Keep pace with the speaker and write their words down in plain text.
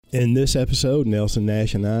In this episode, Nelson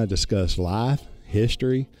Nash and I discuss life,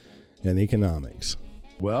 history, and economics.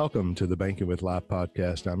 Welcome to the Banking with Life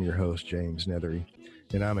podcast. I'm your host, James Nethery,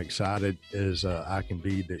 and I'm excited as I can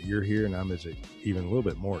be that you're here, and I'm even a little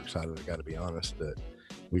bit more excited, I got to be honest, that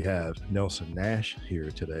we have Nelson Nash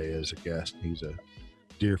here today as a guest. He's a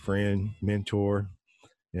dear friend, mentor,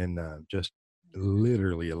 and just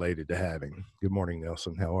literally elated to have him. Good morning,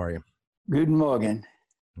 Nelson. How are you? Good morning.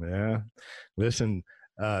 Yeah. Listen,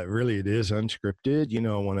 really, it is unscripted. You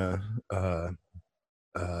know, I want to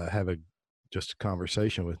have just a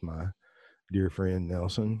conversation with my dear friend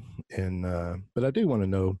Nelson, and but I do want to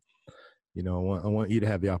know. You know, I want you to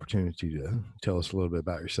have the opportunity to tell us a little bit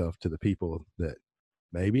about yourself to the people that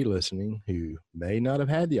may be listening who may not have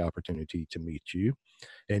had the opportunity to meet you,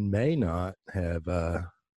 and may not have.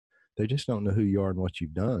 They just don't know who you are and what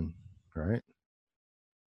you've done, right?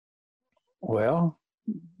 Well,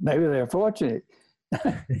 maybe they're fortunate.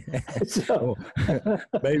 So,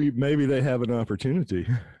 maybe they have an opportunity.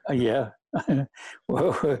 Yeah.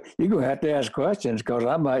 Well, you're going to have to ask questions because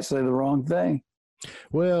I might say the wrong thing.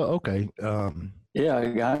 Well, okay. Yeah,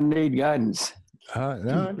 I need guidance. I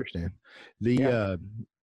understand. You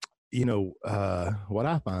know, what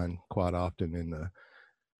I find quite often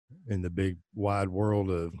in the big wide world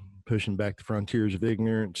of pushing back the frontiers of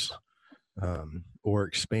ignorance, or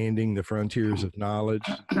expanding the frontiers of knowledge,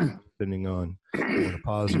 depending on a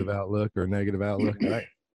positive outlook or a negative outlook, right?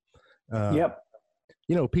 Yep.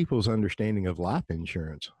 You know, people's understanding of life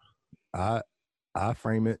insurance, I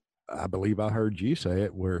frame it, I believe I heard you say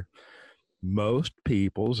it, where most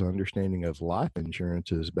people's understanding of life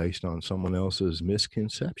insurance is based on someone else's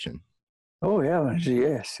misconception. Oh, heavens,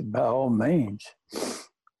 yes, by all means.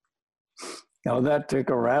 Now, that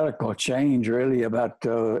took a radical change, really, about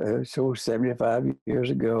 75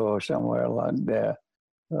 years ago or somewhere like that.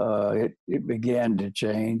 It began to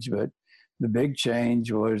change, but the big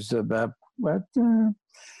change was about, I'd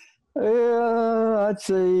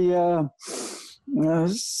say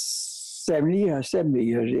 70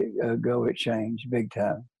 years ago it changed big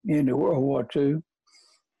time. Into World War II.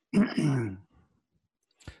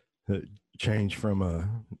 It changed from a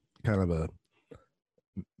kind of a,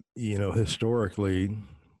 you know, historically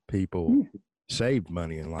people saved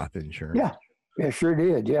money in life insurance. Yeah, it sure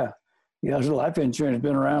did. Yeah. Yeah, life insurance has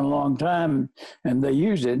been around a long time and they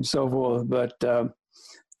use it and so forth. But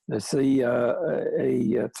let's see,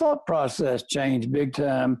 a thought process changed big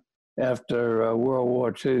time after World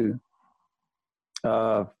War II.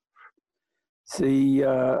 All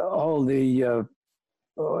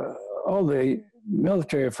the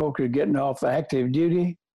military folks are getting off active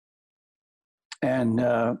duty. And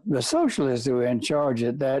the socialists who were in charge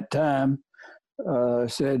at that time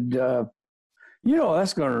said, you know,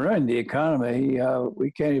 that's going to ruin the economy. We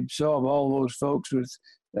can't absorb all those folks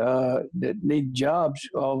that need jobs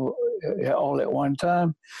all at one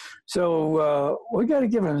time. So we got to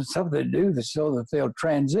give them something to do so that they'll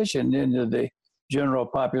transition into the general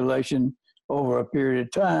population over a period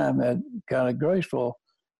of time and kind of graceful.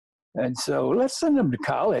 And so let's send them to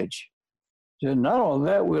college. So not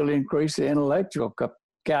only that, we'll increase the intellectual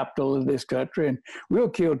capital of this country and we'll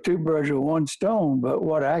kill two birds with one stone. But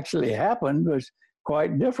what actually happened was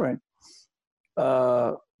quite different.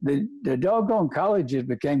 The doggone colleges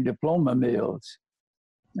became diploma mills.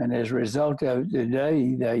 And as a result of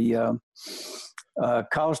today, the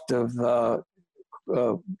cost of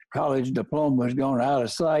college diploma has gone out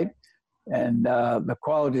of sight and the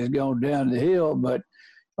quality has gone down the hill. But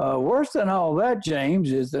worse than all that,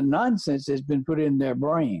 James, is the nonsense that's been put in their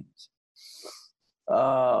brains.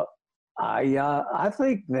 I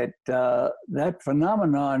think that that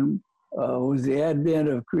phenomenon was the advent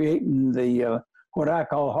of creating the what I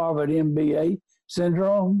call Harvard MBA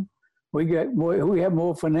syndrome. We have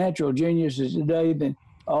more financial geniuses today than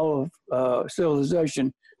all of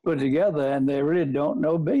civilization put together, and they really don't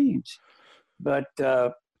know beans. But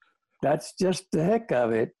that's just the heck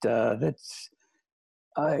of it.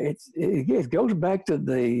 It goes back to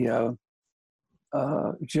the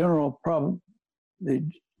general problem.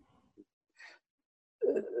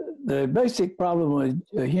 The basic problem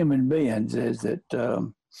with human beings is that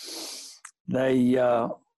they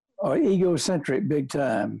are egocentric big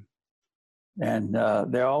time, and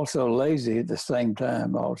they're also lazy at the same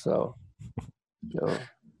time also. So,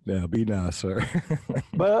 yeah, be nice, sir.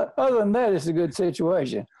 But other than that, it's a good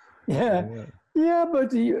situation. Yeah,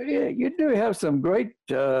 but you do have some great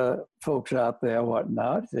folks out there,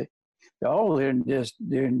 whatnot. All during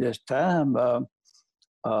this time,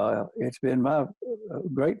 it's been my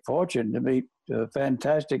great fortune to meet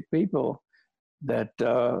fantastic people that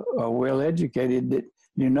are well educated that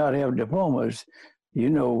do not have diplomas. you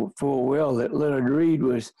know full well that Leonard Read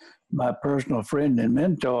was my personal friend and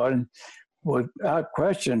mentor, and without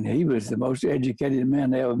question, he was the most educated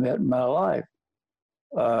man I ever met in my life.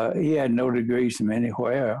 He had no degrees from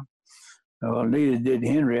anywhere. Well, neither did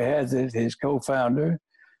Henry Hazlitt, his co-founder,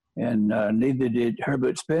 and neither did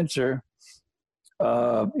Herbert Spencer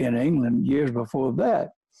in England years before that.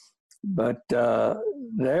 But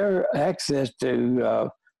their access to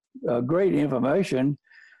great information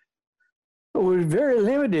was very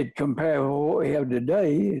limited compared to what we have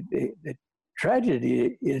today. The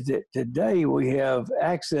tragedy is that today we have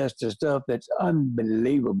access to stuff that's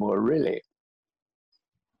unbelievable, really.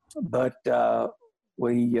 But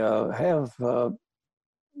we've got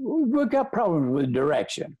problems with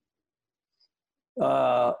direction.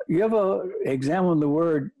 You ever examine the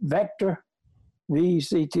word vector?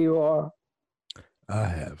 VCTOR? I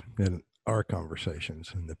have in our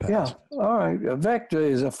conversations in the past. Yeah, all right. A vector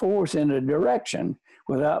is a force in a direction.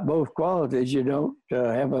 Without both qualities, you don't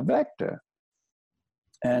have a vector.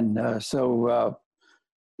 And you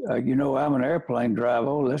know, I'm an airplane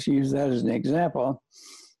driver. Let's use that as an example.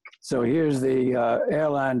 So here's the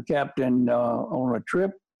airline captain on a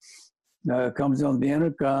trip, comes on the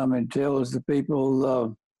intercom and tells the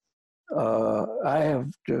people, I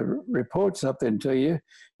have to report something to you.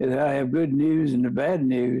 That I have good news and the bad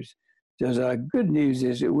news. Says, good news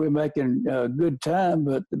is that we're making good time,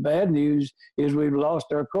 but the bad news is we've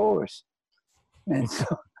lost our course. And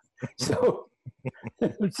so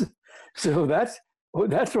that's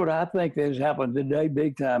what I think has happened today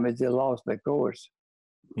big time, is they lost their course.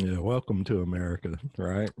 Yeah, welcome to America,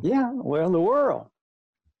 right? Yeah, well, the world.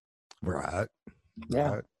 Right.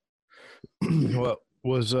 Yeah. Right.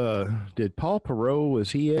 Well, did Paul Perot,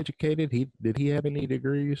 was he educated? Did he have any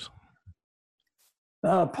degrees?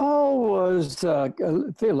 Paul was a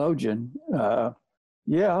theologian.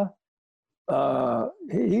 Yeah.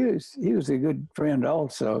 He was a good friend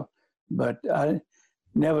also, but I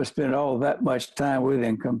never spent all that much time with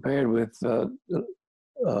him compared with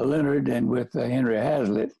Leonard and with Henry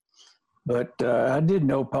Hazlitt. But I did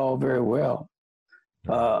know Paul very well.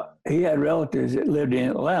 He had relatives that lived in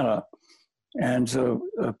Atlanta. And so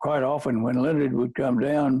quite often when Leonard would come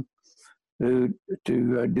down to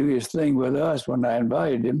do his thing with us, when I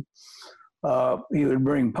invited him, he would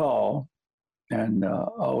bring Paul, and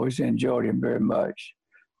always enjoyed him very much.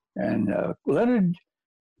 And Leonard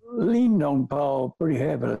leaned on Paul pretty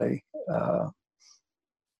heavily.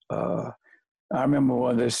 I remember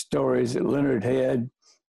one of the stories that Leonard had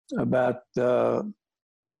about Leonard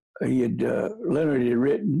had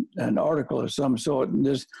written an article of some sort, and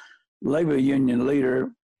this labor union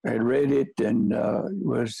leader had read it and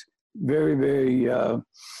was very, very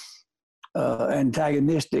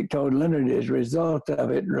antagonistic toward Leonard as a result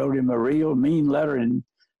of it, and wrote him a real mean letter, and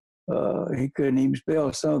he couldn't even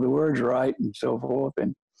spell some of the words right and so forth.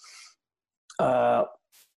 And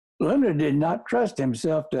Leonard did not trust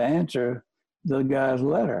himself to answer the guy's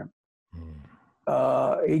letter.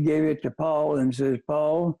 He gave it to Paul and says,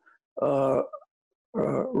 Paul,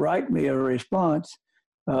 write me a response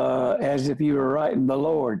as if you were writing the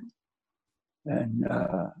Lord. And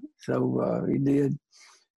so he did.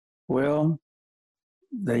 Well,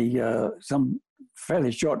 some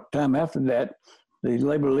fairly short time after that, the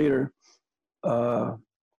labor leader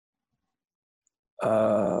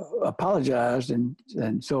apologized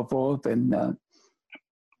and so forth, and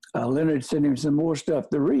Leonard sent him some more stuff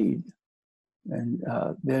to read. And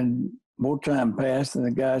then more time passed, and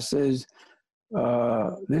the guy says,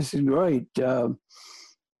 this is great.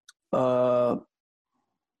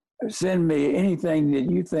 Send me anything that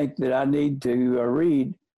you think that I need to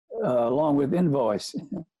read along with invoice.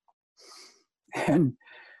 And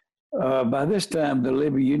by this time, the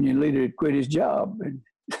labor union leader had quit his job and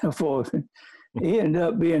so forth. He ended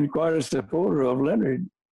up being quite a supporter of Leonard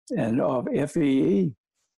and of FEE.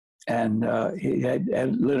 And he had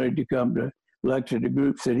Leonard to come to lecture to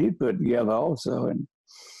groups that he put together also. And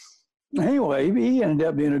anyway, he ended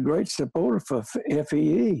up being a great supporter for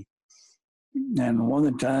FEE. And one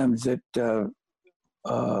of the times that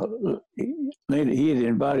he had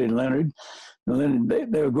invited Leonard,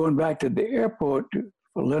 they were going back to the airport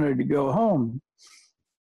for Leonard to go home.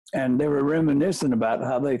 And they were reminiscing about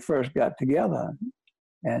how they first got together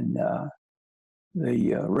and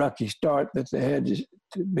the rocky start that they had at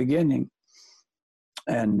the beginning,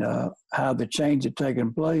 and how the change had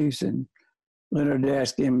taken place. And Leonard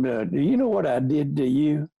asked him, do you know what I did to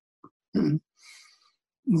you?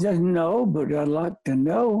 He says, no, but I'd like to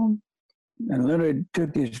know. And Leonard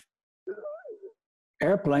took his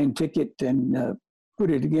airplane ticket and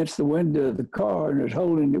put it against the window of the car and was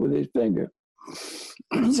holding it with his finger.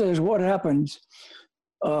 He says, what happens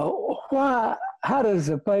uh, why, how does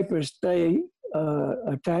the paper stay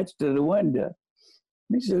attached to the window?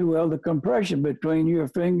 He said, well, the compression between your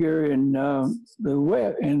finger and the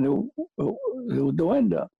web and the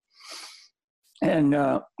window. And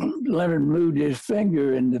Leonard moved his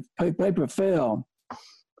finger and the paper fell.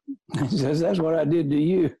 He says, that's what I did to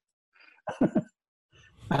you.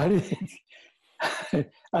 I didn't,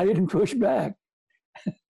 I didn't push back.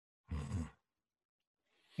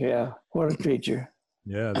 Yeah, what a teacher.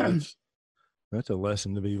 Yeah, that's a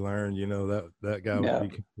lesson to be learned. You know, that guy Yeah. would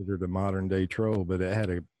be considered a modern day troll, but it had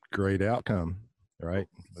a great outcome, right?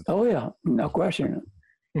 Oh, yeah, no question.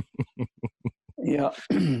 Yeah.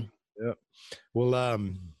 Yeah. Well,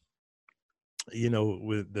 you know,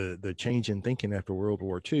 with the change in thinking after World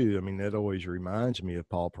War II, I mean, that always reminds me of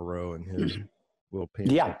Paul Perot and his little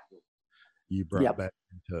pension Yeah. you brought Yep. back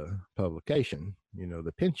into publication, you know,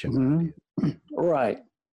 the pension Mhm. idea. Right.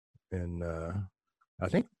 And I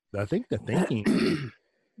think the thinking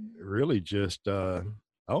really just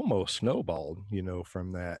almost snowballed, you know,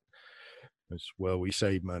 from that. It's, well, we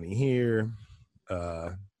save money here.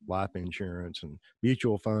 Life insurance and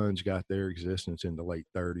mutual funds got their existence in the late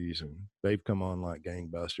 30s, and they've come on like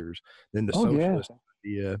gangbusters. Then the Oh, yeah. socialist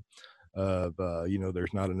idea of, you know,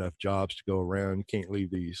 there's not enough jobs to go around. You can't leave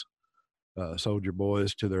these soldier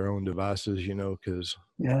boys to their own devices, you know, because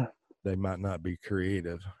Yeah. they might not be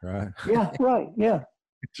creative, right? Yeah. Right. Yeah.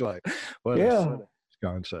 It's like, what Yeah. a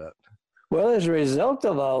concept. Well, as a result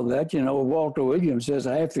of all that, you know, Walter Williams says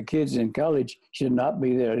half the kids in college should not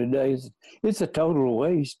be there today. It's a total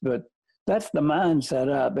waste, but that's the mindset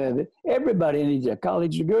out there that everybody needs a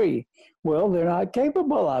college degree. Well, they're not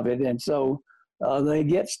capable of it. And so they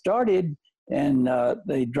get started and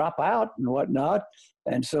they drop out and whatnot.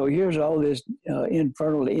 And so here's all this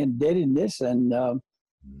infernal indebtedness, and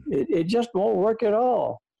it just won't work at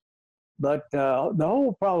all. But the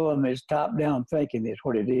whole problem is top down thinking, is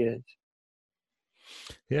what it is.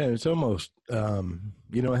 Yeah, it's almost,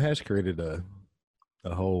 you know, it has created a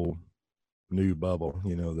whole new bubble,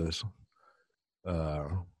 you know, this uh,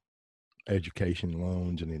 education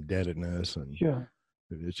loans and indebtedness, and Sure.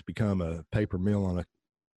 it's become a paper mill on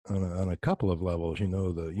a couple of levels. You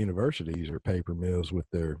know, the universities are paper mills with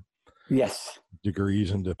their Yes.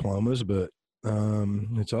 degrees and diplomas, but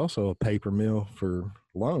it's also a paper mill for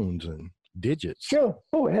loans and digits Sure.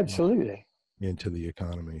 Oh, absolutely. into the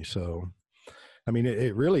economy. So, I mean,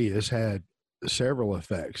 it really has had several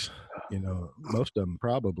effects. You know, most of them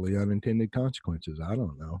probably unintended consequences. I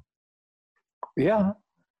don't know. Yeah.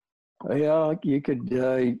 Yeah. You could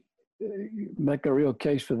make a real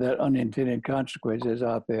case for that unintended consequences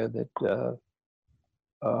out there that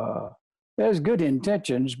there's good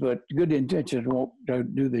intentions, but good intentions won't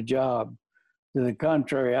do the job. To the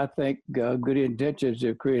contrary, I think good intentions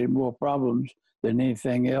have created more problems than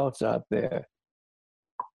anything else out there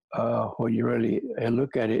when you really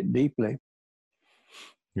look at it deeply.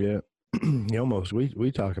 Yeah. Almost,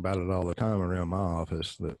 we talk about it all the time around my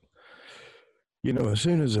office that, you know, as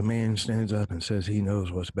soon as a man stands up and says he knows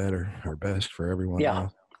what's better or best for everyone Yeah.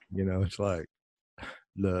 else, you know, it's like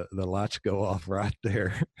the lights go off right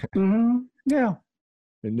there. Mm-hmm. Yeah.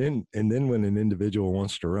 And then when an individual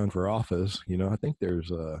wants to run for office, you know, I think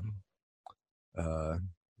there's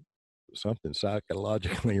something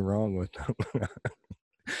psychologically wrong with them.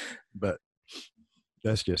 But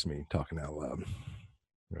that's just me talking out loud.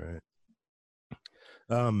 Right.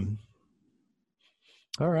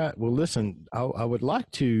 All right. Well, listen, I would like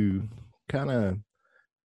to kind of,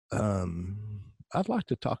 I'd like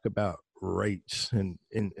to talk about rates and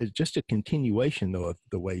it's just a continuation though of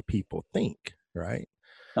the way people think, right?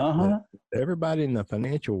 Uh-huh. Everybody in the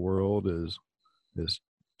financial world is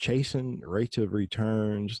chasing rates of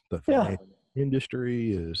returns. The financial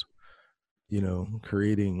industry is, you know,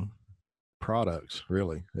 creating products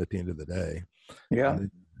really at the end of the day. Yeah.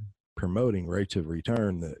 Promoting rates of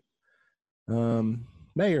return that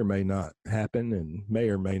may or may not happen and may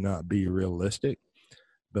or may not be realistic,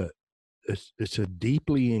 but it's a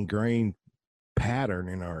deeply ingrained pattern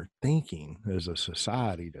in our thinking as a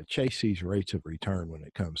society to chase these rates of return when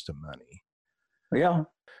it comes to money. Yeah.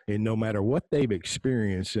 And no matter what they've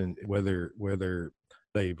experienced and whether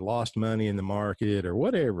they've lost money in the market or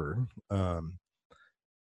whatever,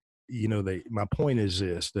 you know, my point is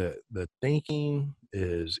this, that the thinking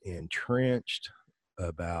is entrenched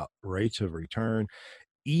about rates of return,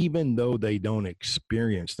 even though they don't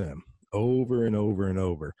experience them over and over and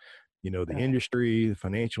over. You know, the industry, the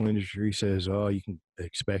financial industry says, oh, you can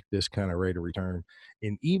expect this kind of rate of return.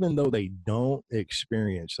 And even though they don't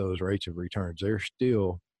experience those rates of returns, they're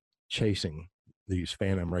still chasing these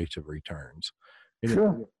phantom rates of returns. And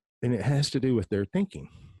Sure. and it has to do with their thinking.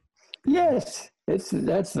 Yes, that's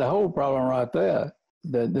the whole problem right there.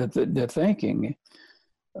 The thinking.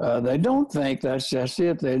 They don't think. That's just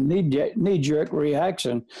it. They knee-jerk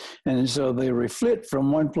reaction, and so they reflect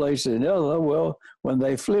from one place to the other. Well, when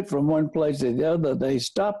they flit from one place to the other, they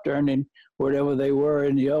stop earning whatever they were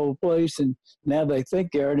in the old place, and now they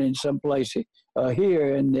think they're earning someplace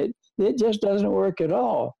here, and it just doesn't work at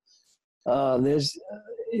all. There's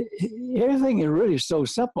everything is really so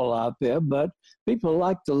simple out there, but people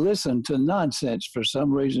like to listen to nonsense for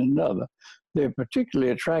some reason or another. They're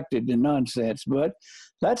particularly attracted to nonsense, but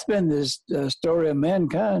that's been this story of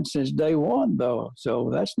mankind since day one, though. So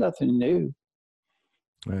that's nothing new.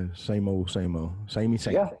 Same old, samey,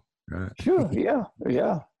 same. Yeah, right? Sure. Yeah.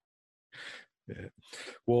 Yeah.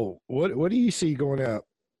 Well, what do you see going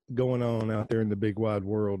on out there in the big wide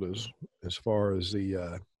world as far as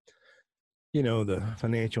the the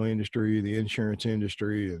financial industry, the insurance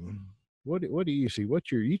industry, and what do you see?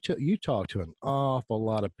 You talk to an awful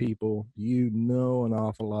lot of people, an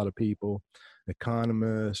awful lot of people,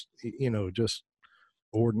 economists, just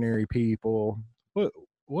ordinary people.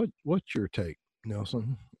 What's your take,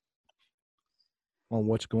 Nelson, on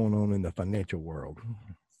what's going on in the financial world?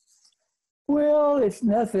 Well, it's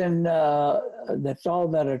nothing that's all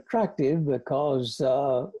that attractive because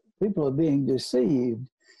people are being deceived.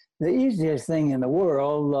 The easiest thing in the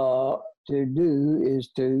world to do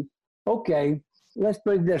is okay, let's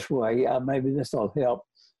put it this way. Maybe this will help.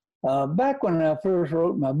 Back when I first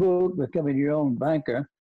wrote my book, Becoming Your Own Banker,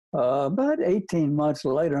 about 18 months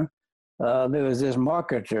later, there was this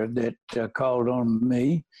marketer that called on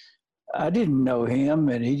me. I didn't know him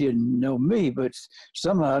and he didn't know me, but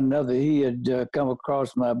somehow or another he had come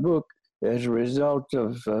across my book as a result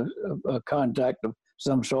of a contact of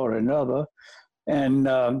some sort or another. And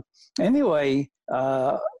anyway,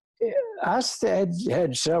 I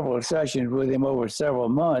had several sessions with him over several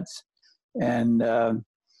months, and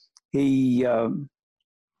he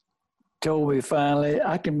told me finally,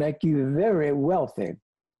 I can make you very wealthy.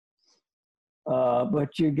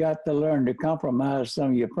 But you got to learn to compromise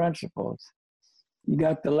some of your principles. You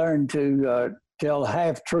got to learn to tell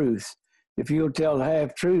half truth. If you'll tell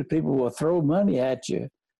half truth, people will throw money at you.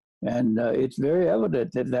 And it's very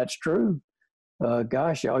evident that that's true.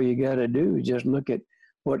 Gosh, all you got to do is just look at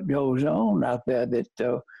what goes on out there,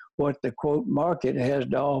 that what the quote market has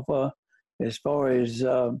to offer as far as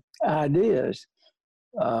ideas.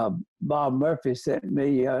 Bob Murphy sent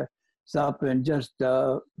me something just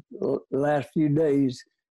last few days,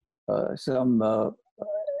 some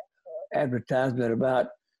advertisement about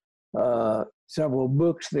several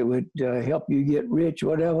books that would help you get rich,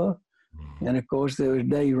 whatever. And of course, there was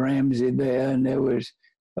Dave Ramsey there, and there was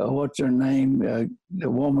what's her name, the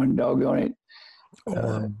woman, doggone it.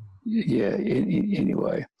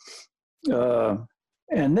 Anyway,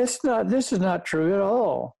 and this is not true at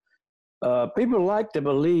all. People like to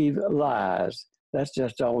believe lies. That's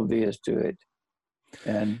just all there is to it.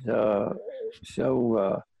 And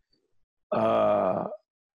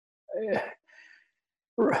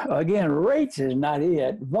again, rates is not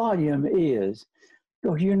it. Volume is.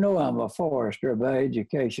 Because I'm a forester by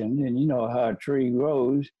education, and you know how a tree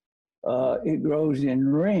grows. It grows in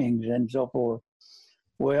rings and so forth.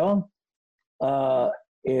 Well,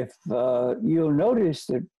 if you'll notice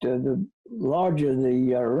that the larger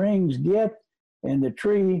the rings get in the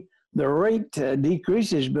tree, the rate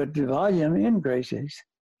decreases, but the volume increases.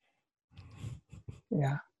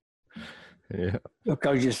 Yeah. Yeah.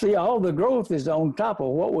 Because you see, all the growth is on top of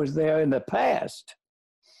what was there in the past.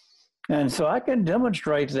 And so I can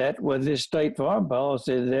demonstrate that with this state farm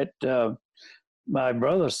policy that my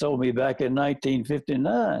brother sold me back in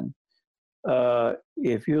 1959.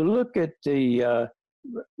 If you look at the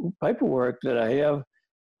paperwork that I have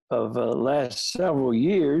of the last several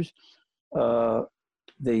years, the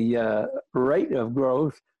rate of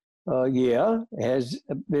growth, has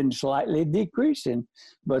been slightly decreasing,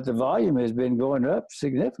 but the volume has been going up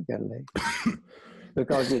significantly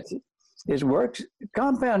because it works.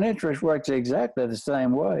 Compound interest works exactly the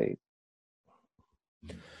same way.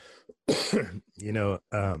 I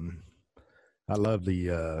love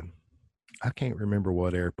I can't remember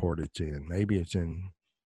what airport it's in. Maybe it's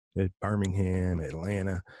at Birmingham,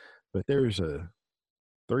 Atlanta, but there's a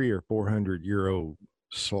 300 or 400 year old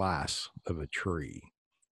slice of a tree.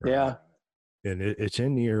 Right? Yeah. And it's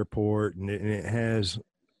in the airport, and it has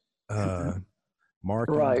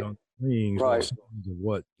markings on rings, right, of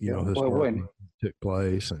what historically took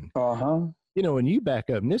place, and when you back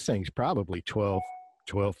up, and this thing's probably 12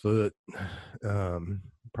 foot,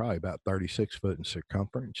 probably about 36 foot in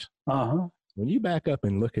circumference. When you back up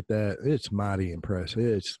and look at that, it's mighty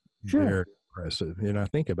impressive. Sure. very impressive. And I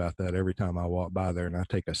think about that every time I walk by there, and I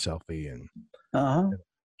take a selfie and Uh-huh.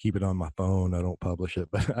 keep it on my phone. I don't publish it,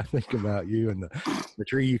 but I think about you and the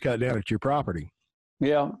tree you cut down at your property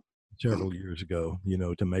Yeah. several years ago,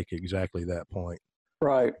 to make exactly that point.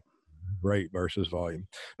 Right. Rate versus volume.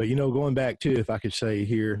 But, going back to, if I could say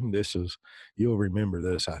here, you'll remember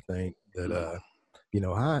this, I think, that,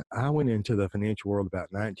 I went into the financial world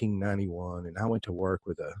about 1991, and I went to work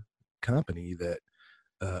with a company that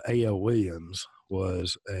A.L. Williams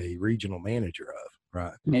was a regional manager of,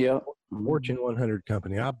 right? Yeah. Fortune 100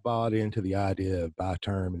 company. I bought into the idea of buy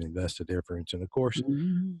term and invest the difference. And of course,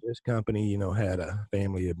 this company, had a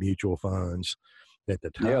family of mutual funds. At the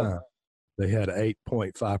time, they had an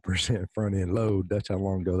 8.5% front end load. That's how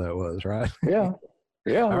long ago that was, right? Yeah.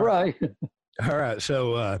 Yeah. All right. All right.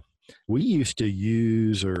 So we used to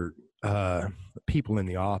use, or people in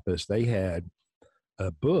the office, they had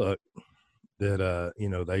a book that,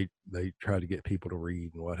 they try to get people to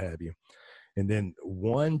read and what have you. And then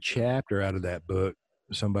one chapter out of that book,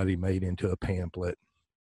 somebody made into a pamphlet.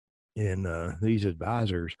 And these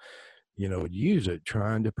advisors, would use it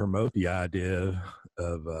trying to promote the idea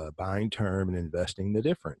of buying term and investing the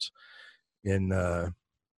difference. And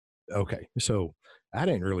okay, so I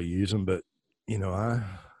didn't really use them, but I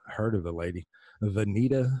heard of a lady,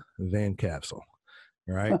 Vanita Van Capsel,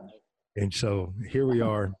 right? And so here we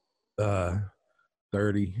are,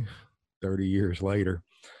 30 years later.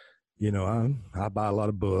 I buy a lot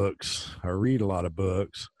of books. I read a lot of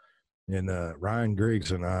books. And Ryan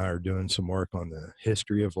Griggs and I are doing some work on the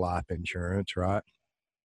history of life insurance, right?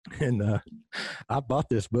 And I bought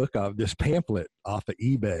this pamphlet off of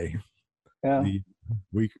eBay a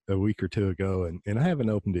week or two ago, and I haven't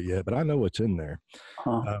opened it yet, but I know what's in there.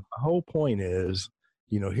 My whole point is,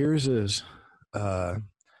 here's this,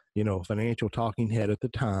 financial talking head at the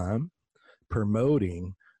time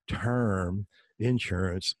promoting term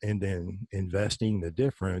insurance and then investing the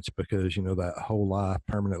difference because, that whole life,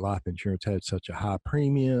 permanent life insurance had such a high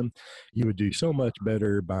premium. You would do so much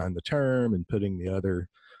better buying the term and putting the other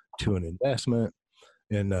to an investment.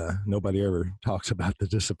 And nobody ever talks about the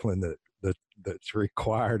discipline that's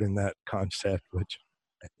required in that concept, which,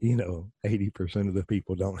 80% of the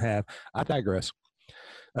people don't have. I digress.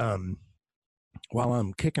 While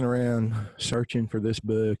I'm kicking around searching for this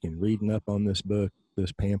book and reading up on this book,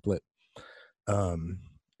 this pamphlet, and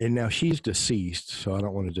now she's deceased, so I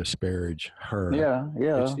don't want to disparage her. Yeah.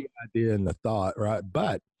 It's the idea and the thought, right?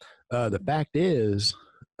 But the fact is,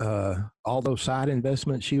 all those side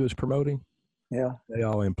investments she was promoting, they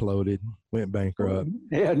all imploded, went bankrupt.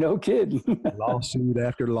 Yeah, no kidding. Lawsuit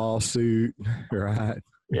after lawsuit, right?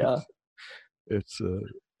 Yeah. It's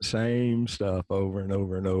same stuff over and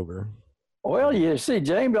over and over. Well, you see,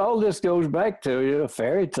 James, all this goes back to a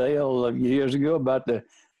fairy tale of years ago about the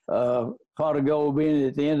pot of gold being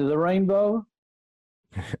at the end of the rainbow.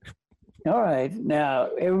 All right. Now,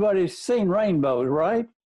 everybody's seen rainbows, right?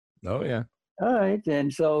 Oh, yeah. All right.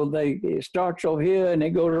 And so it starts over here and it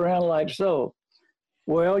goes around like so.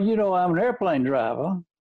 Well, I'm an airplane driver.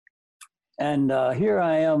 And here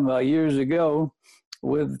I am years ago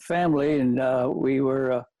with family, and we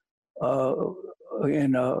were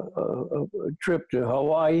in a trip to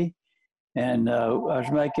Hawaii, and I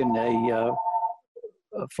was making a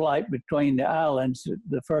flight between the islands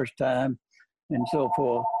the first time and so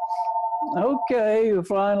forth. Okay, we're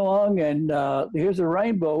flying along, and here's a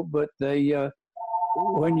rainbow, but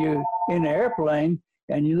when you're in an airplane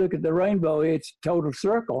and you look at the rainbow, it's a total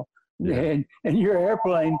circle, and your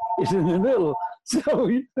airplane is in the middle. So,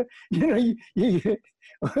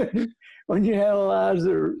 when you analyze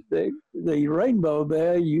the rainbow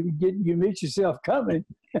there, you meet yourself coming.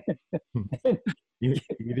 You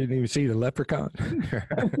didn't even see the leprechaun.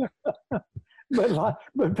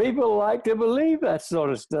 but people like to believe that sort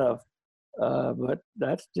of stuff. But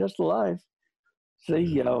that's just life.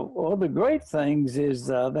 See, all the great things is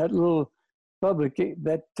that little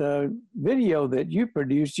video that you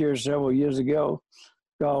produced here several years ago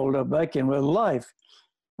called Baking with Life.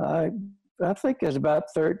 I think there's about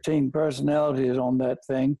 13 personalities on that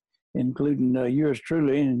thing, including yours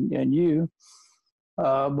truly and you.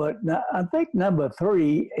 But I think number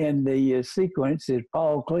 3 in the sequence is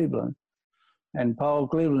Paul Cleveland. And Paul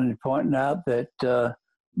Cleveland is pointing out that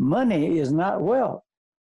money is not wealth,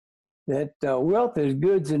 that wealth is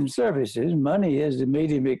goods and services. Money is the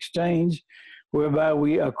medium of exchange whereby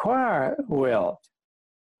we acquire wealth.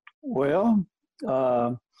 Well,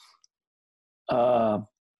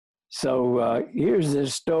 so here's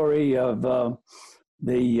this story of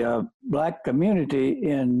the Black community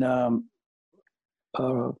in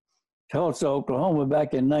Tulsa, Oklahoma,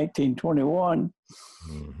 back in 1921,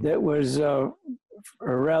 that was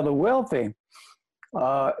rather wealthy.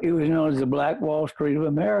 It was known as the Black Wall Street of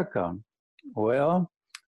America. Well,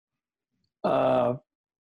 the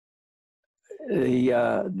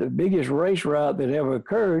biggest race riot that ever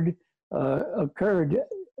occurred,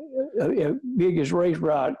 biggest race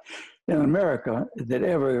riot in America that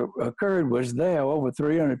ever occurred was there. Over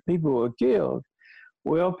 300 people were killed.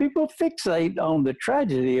 Well, people fixate on the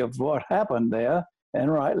tragedy of what happened there,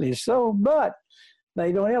 and rightly so, but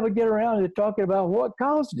they don't ever get around to talking about what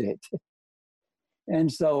caused it.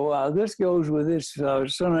 And so this goes with this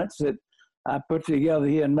sentence that I put together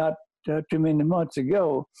here not too many months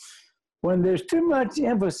ago. When there's too much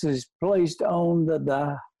emphasis placed on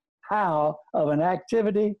the how of an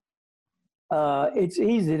activity, it's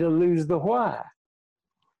easy to lose the why.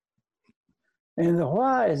 And the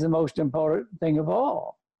why is the most important thing of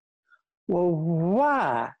all. Well,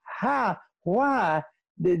 why? How? Why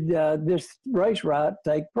did this race riot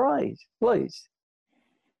take place? Please.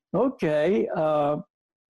 Okay.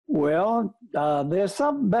 Well, there's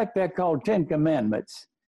something back there called 10 Commandments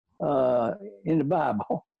in the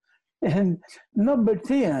Bible. And number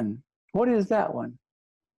 10, what is that one?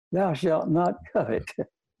 Thou shalt not covet. Yep.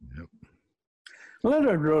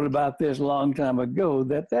 Leonard wrote about this a long time ago,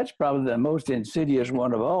 that's probably the most insidious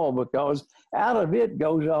one of all, because out of it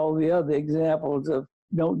goes all the other examples of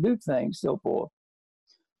don't do things, so forth.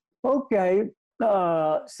 Okay,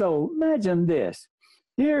 so imagine this.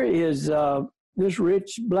 Here is this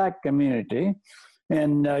rich black community,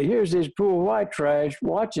 and here's this poor white trash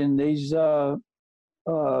watching these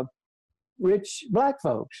rich black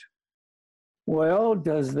folks. Well,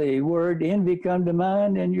 does the word envy come to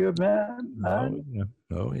mind in your mind?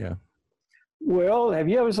 Oh, yeah. Well, have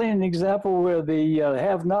you ever seen an example where the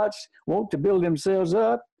have-nots want to build themselves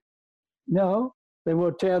up? No, they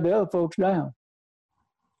will tear the other folks down.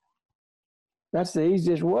 That's the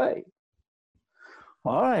easiest way.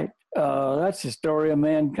 All right, that's the story of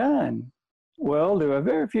mankind. Well, there are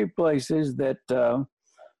very few places that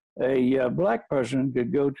a black person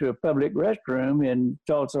could go to a public restroom in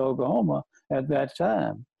Tulsa, Oklahoma at that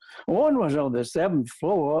time. One was on the 7th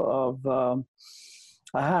floor of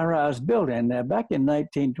a high-rise building. Now, back in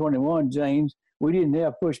 1921, James, we didn't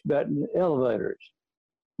have push-button elevators.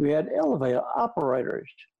 We had elevator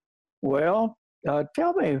operators. Well,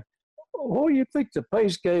 tell me, what do you think the pay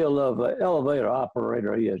scale of an elevator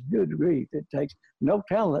operator is? Good grief, it takes no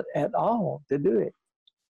talent at all to do it.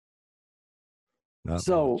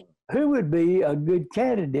 So who would be a good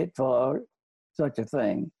candidate for such a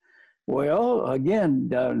thing? Well, again,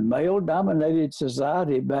 male-dominated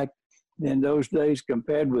society back in those days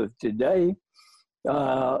compared with today.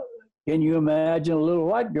 Can you imagine a little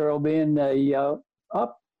white girl being a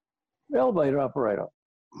elevator operator?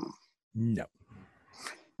 No.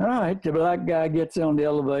 All right, the black guy gets on the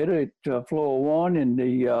elevator at floor 1, and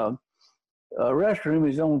the restroom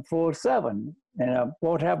is on floor 7. And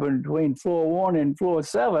what happened between floor 1 and floor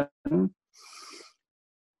 7,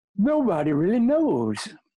 nobody really knows.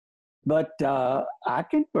 But I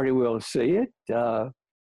can pretty well see it.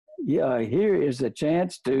 Yeah, here is a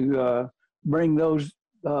chance to bring those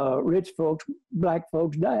rich folks, black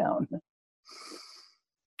folks down.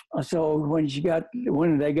 So when they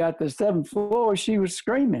got the 7th floor, she was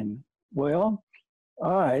screaming. Well,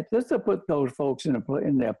 all right, let's put those folks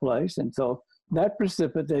in their place. And so that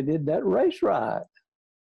precipitated that race riot.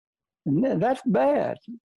 And that's bad.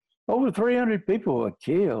 Over 300 people were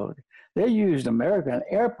killed. They used American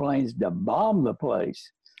airplanes to bomb the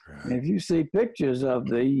place. Right. And if you see pictures of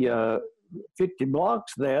the 50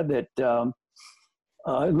 blocks there, that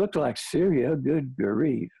it looked like Syria, good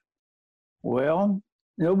grief. Well,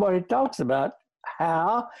 nobody talks about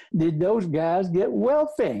how did those guys get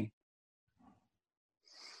wealthy.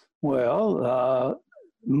 Well,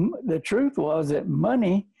 the truth was that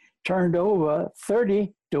money turned over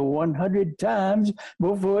 30 to 100 times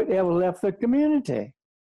before it ever left the community.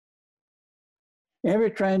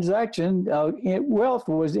 Every transaction, wealth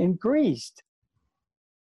was increased.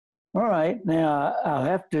 All right, now I'll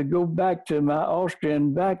have to go back to my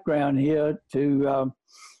Austrian background here to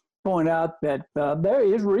point out that there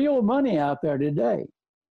is real money out there today.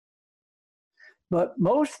 But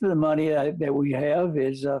most of the money that we have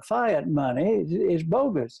is fiat money, is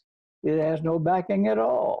bogus. It has no backing at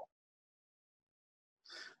all.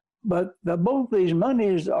 But both these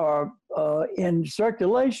monies are in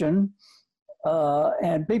circulation,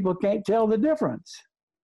 and people can't tell the difference.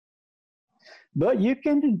 But you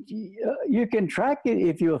can track it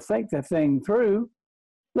if you'll think the thing through.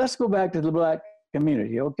 Let's go back to the black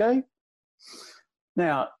community, okay?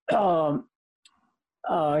 Now,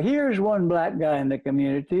 here's one black guy in the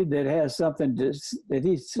community that has something that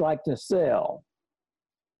he'd like to sell.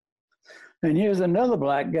 And here's another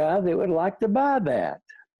black guy that would like to buy that.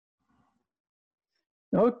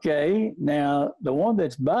 Okay, now the one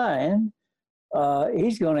that's buying,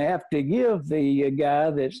 he's going to have to give the guy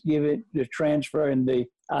that's transferring the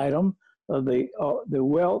item, the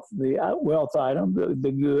wealth item,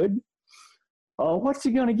 the good. What's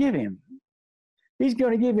he going to give him? He's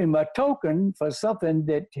going to give him a token for something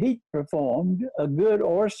that he performed, a good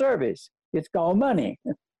or a service. It's called money.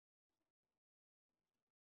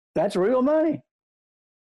 That's real money.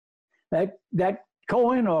 That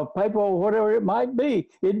coin or paper or whatever it might be,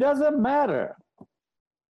 it doesn't matter.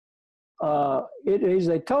 It is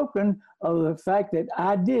a token of the fact that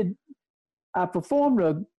I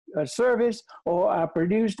performed a service or I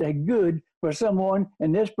produced a good for someone,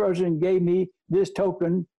 and this person gave me this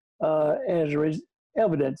token as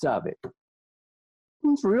evidence of it.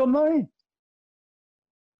 It's real money.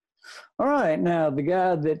 All right, now the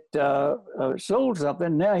guy that sold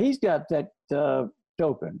something, now he's got that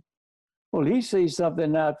token. Well, he sees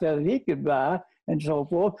something out there that he could buy and so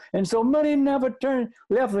forth. And so money never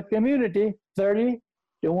left the community 30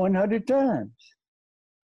 to 100 times.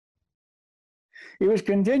 It was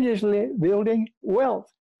continuously building wealth,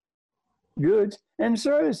 goods, and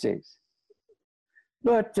services.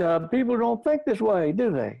 But people don't think this way,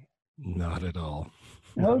 do they? Not at all.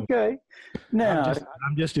 Okay. Now,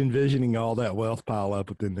 I'm just envisioning all that wealth pile up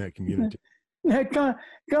within that community.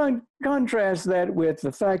 Contrast that with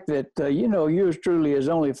the fact that, yours truly has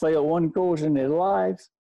only failed one course in his life,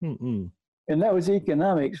 and that was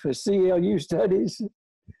economics for CLU studies.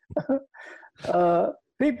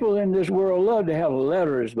 People in this world love to have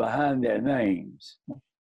letters behind their names.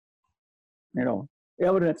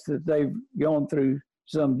 Evidence that they've gone through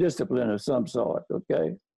some discipline of some sort,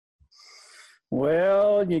 okay?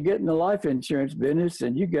 Well, you get in the life insurance business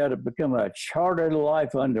and you got to become a chartered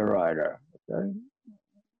life underwriter, okay?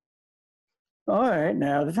 All right,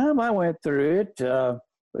 now the time I went through it,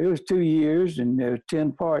 it was 2 years and there were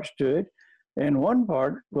 10 parts to it. And one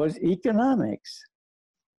part was economics.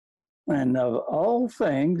 And of all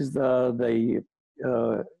things, the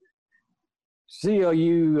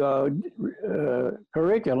CLU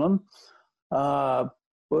curriculum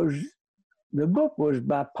the book was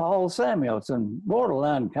by Paul Samuelson,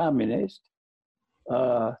 borderline communist.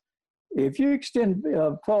 If you extend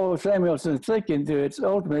Paul Samuelson's thinking to its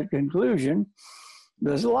ultimate conclusion,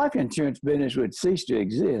 the life insurance business would cease to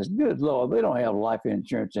exist. Good Lord, they don't have life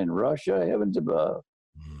insurance in Russia, heavens above.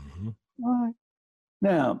 Mm-hmm. All right.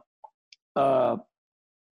 Now,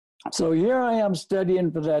 so here I am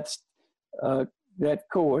studying for that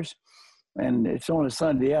course, and it's on a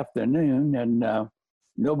Sunday afternoon, and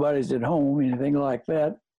nobody's at home, anything like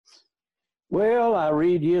that. Well, I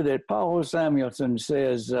read here that Paul Samuelson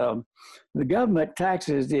says the government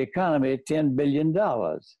taxes the economy $10 billion.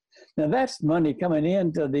 Now that's money coming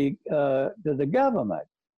in to the government.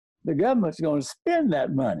 The government's going to spend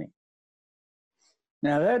that money.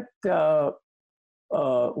 Now that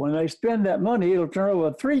when they spend that money, it'll turn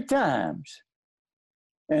over 3 times.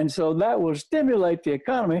 And so that will stimulate the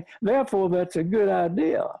economy. Therefore, that's a good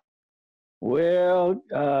idea. Well,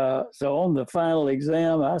 so on the final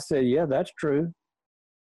exam, I said, yeah, that's true.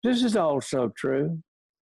 This is also true.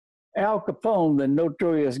 Al Capone, the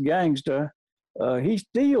notorious gangster, he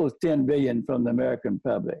steals $10 billion from the American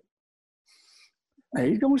public.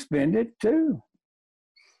 He's going to spend it too.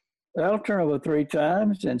 That'll turn over 3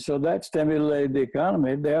 times, and so that stimulated the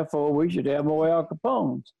economy. Therefore, we should have more Al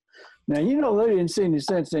Capones. Now, they didn't see any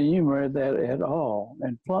sense in humor in that at all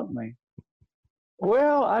and flunked me.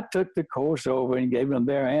 Well, I took the course over and gave them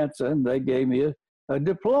their answer, and they gave me a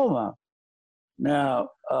diploma. Now,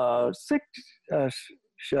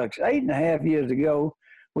 8.5 years ago,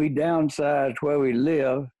 we downsized where we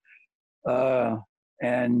live,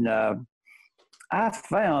 and I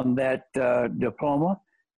found that diploma.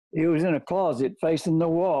 It was in a closet facing the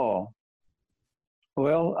wall.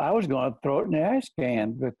 Well, I was going to throw it in the ash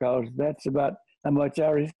can because that's about how much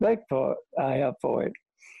I have for it.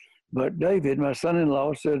 But David, my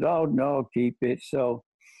son-in-law, said, oh, no, keep it. So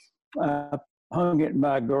I hung it in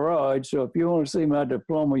my garage. So if you want to see my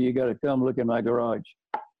diploma, you got to come look in my garage.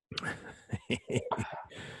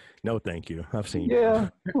 No, thank you. I've seen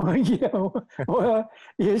it. Well,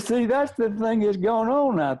 you see, that's the thing that's going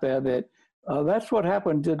on out there. That's what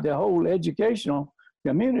happened to the whole educational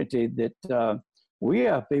community, that we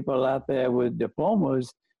have people out there with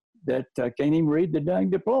diplomas that can't even read the dang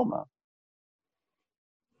diploma.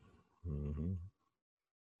 Mm-hmm.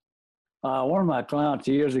 One of my clients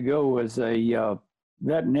years ago was a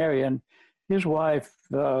veterinarian. his wife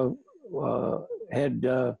had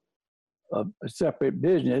a separate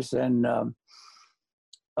business, and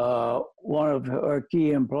one of her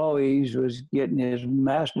key employees was getting his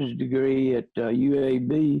master's degree at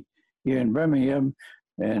UAB here in Birmingham.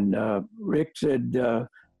 And Rick said,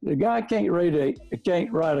 the guy can't write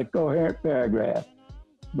a coherent paragraph,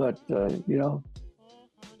 but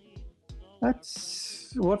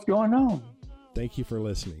that's what's going on. Thank you for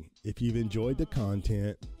listening. If you've enjoyed the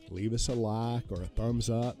content, leave us a like or a thumbs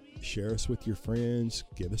up, share us with your friends,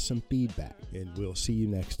 give us some feedback, and we'll see you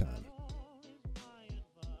next time.